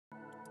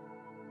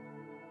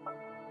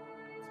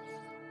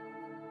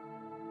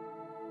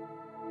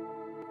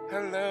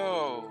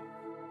Hello,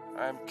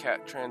 I'm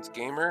Cat Trans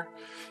Gamer,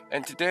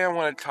 and today I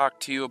want to talk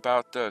to you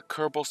about the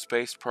Kerbal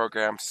Space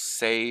Program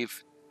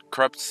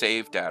corrupt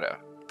save data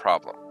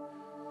problem.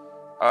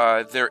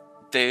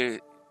 The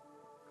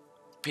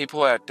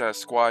people at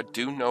Squad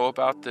do know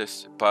about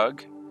this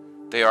bug.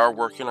 They are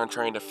working on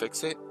trying to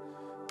fix it,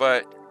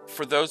 but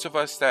for those of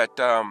us that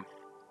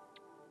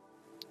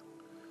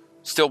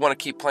still want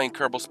to keep playing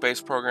Kerbal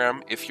Space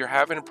Program, if you're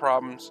having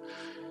problems,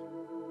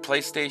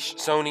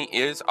 Sony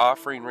is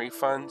offering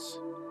refunds.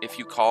 If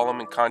you call them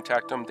and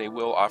contact them, they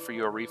will offer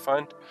you a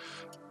refund.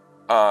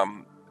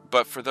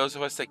 But for those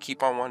of us that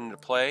keep on wanting to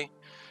play,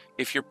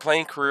 if you're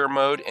playing career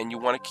mode and you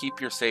want to keep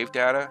your save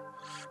data,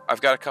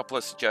 I've got a couple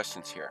of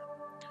suggestions here.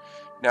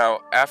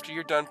 Now, after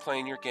you're done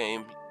playing your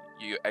game,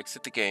 you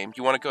exit the game,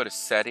 you want to go to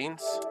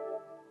Settings,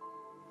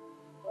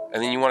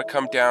 and then you want to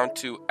come down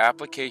to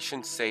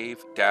Application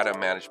Save Data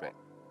Management.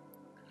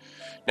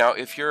 Now,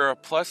 if you're a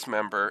Plus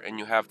member and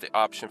you have the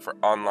option for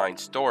online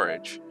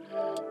storage,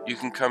 you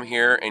can come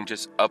here and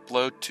just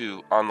upload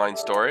to online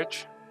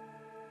storage.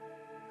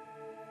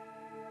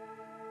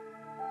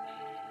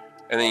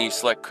 And then you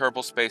select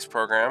Kerbal Space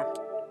Program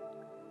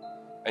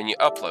and you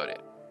upload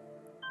it.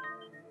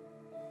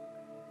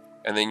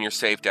 And then your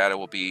save data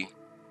will be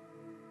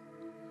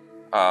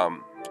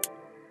uploaded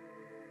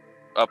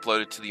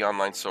to the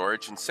online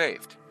storage and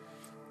saved.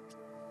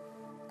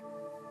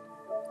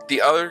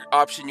 The other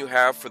option you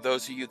have, for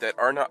those of you that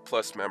are not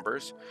Plus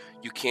members,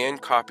 you can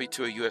copy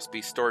to a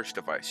USB storage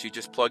device. You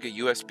just plug a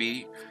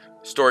USB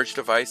storage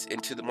device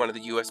into one of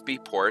the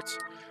USB ports,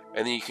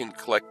 and then you can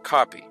click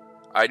copy.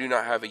 I do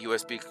not have a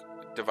USB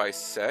device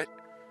set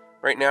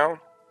right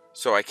now,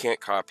 so I can't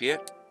copy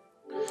it.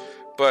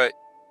 But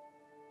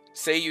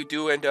say you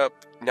do end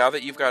up, now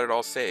that you've got it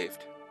all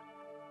saved,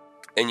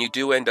 and you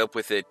do end up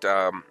with it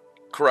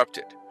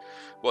corrupted,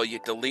 well, you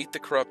delete the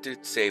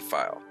corrupted save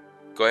file.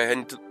 Go ahead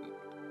and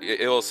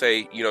it will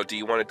say, do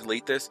you want to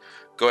delete this?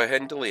 Go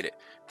ahead and delete it.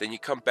 Then you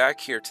come back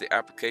here to the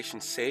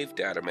Application Save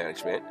Data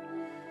Management,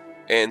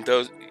 and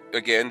those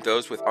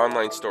with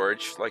online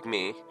storage like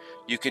me,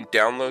 you can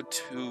download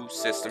to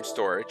system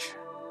storage.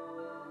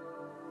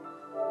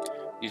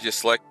 You just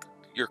select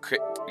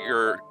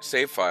your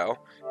save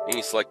file and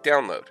you select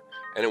download,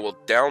 and it will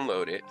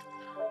download it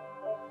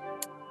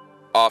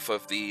off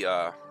of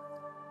the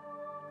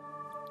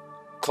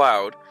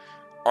cloud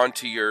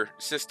onto your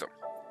system.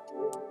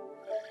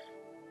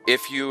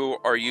 If you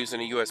are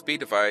using a USB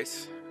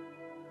device,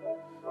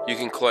 you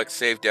can collect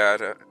save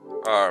data.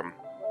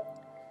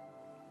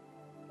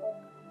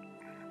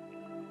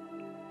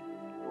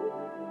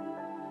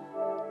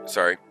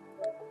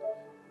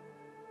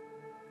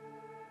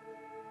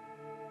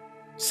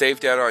 Save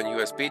data on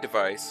USB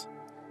device,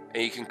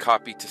 and you can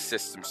copy to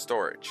system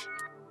storage.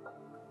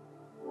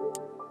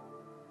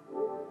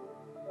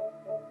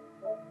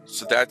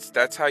 So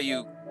that's how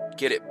you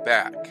get it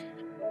back,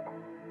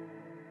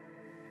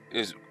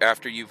 is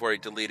after you've already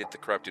deleted the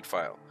corrupted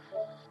file.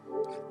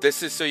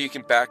 This is so you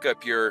can back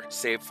up your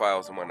save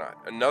files and whatnot.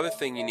 Another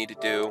thing you need to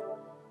do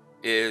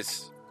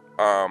is,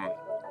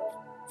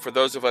 for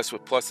those of us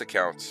with Plus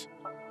accounts,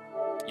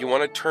 you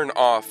want to turn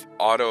off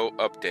auto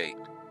update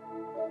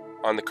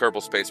on the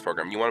Kerbal Space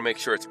Program. You want to make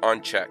sure it's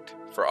unchecked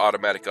for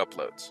automatic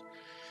uploads.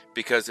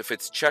 Because if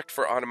it's checked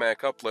for automatic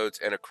uploads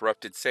and a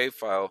corrupted save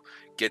file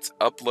gets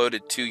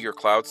uploaded to your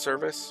cloud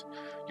service,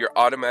 your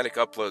automatic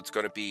upload's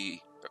going to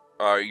be,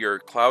 your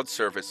cloud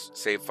service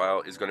save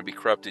file is going to be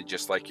corrupted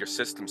just like your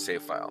system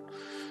save file.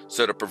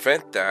 So to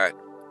prevent that,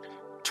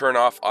 turn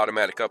off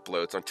automatic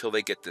uploads until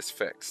they get this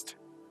fixed.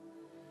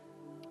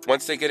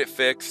 Once they get it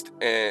fixed,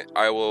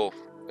 I will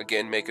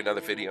again make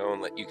another video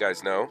and let you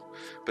guys know.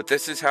 But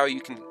this is how you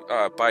can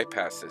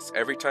bypass this.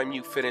 Every time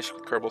you finish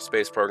Kerbal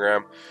Space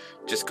Program,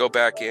 just go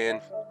back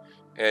in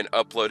and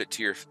upload it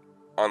to your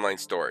online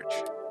storage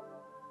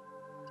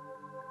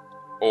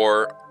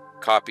or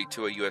copy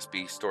to a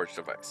USB storage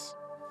device.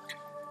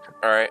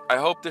 Alright, I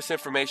hope this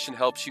information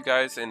helps you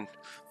guys, and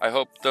I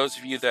hope those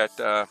of you that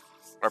are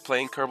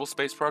playing Kerbal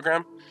Space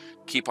Program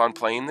keep on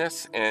playing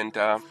this, and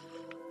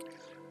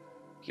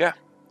yeah,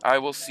 I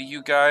will see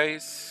you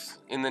guys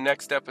in the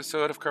next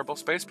episode of Kerbal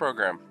Space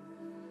Program.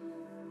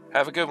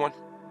 Have a good one.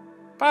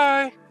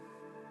 Bye!